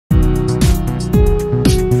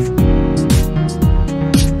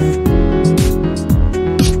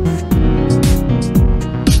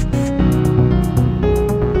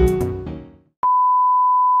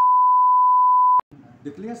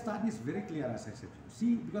as I said.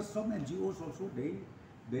 See, because some NGOs also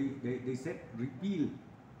they said repeal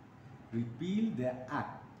the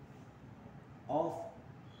act of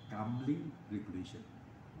gambling regulation.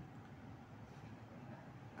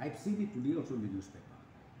 I've seen it today also in the newspaper.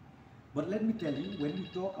 But let me tell you, when we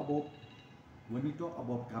talk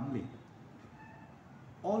about gambling,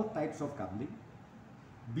 all types of gambling,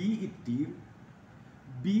 be it deal,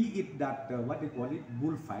 be it that what they call it,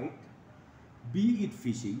 bullfight, be it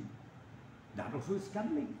fishing, that also is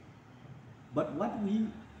gambling. But what we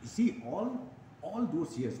see, all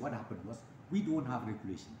those years, what happened was we don't have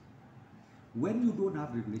regulation. When you don't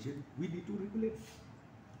have regulation, we need to regulate.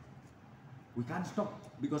 We can't stop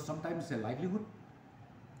because sometimes it's a livelihood.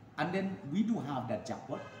 And then we do have that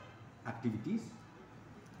jackpot activities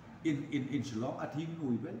in Shillong. I think you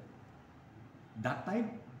know well. That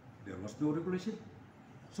time there was no regulation,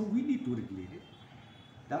 so we need to regulate it.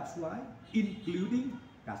 That's why, including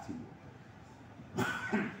casino.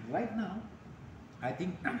 Right now, I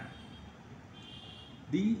think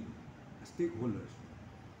the stakeholders,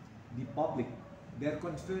 the public, their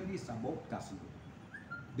concern is about casino.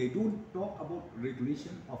 They don't talk about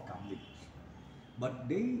regulation of gambling, but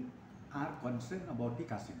they are concerned about the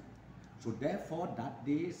casino. So therefore, that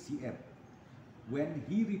day CM, when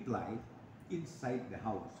he replied inside the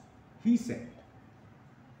house, he said,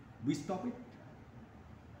 we stop it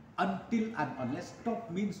until and unless.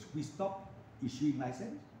 Stop means we stop issuing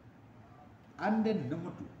license. And then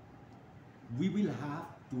number two, we will have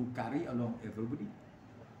to carry along everybody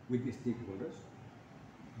with the stakeholders.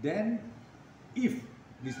 Then if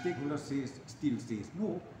the stakeholder still says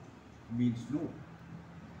no, means no.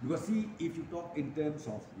 Because see, if you talk in terms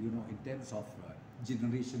of,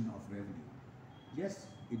 generation of revenue, yes,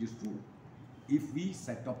 it is true. If we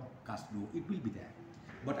set up casino, it will be there.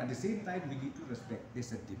 But at the same time, we need to respect the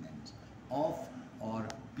sentiment of our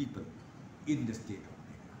people in the state of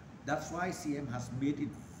Meghalaya. That's why CM has made it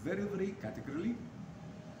very, very categorically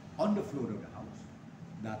on the floor of the house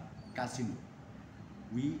that casino,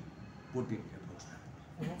 we put it across.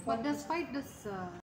 But despite this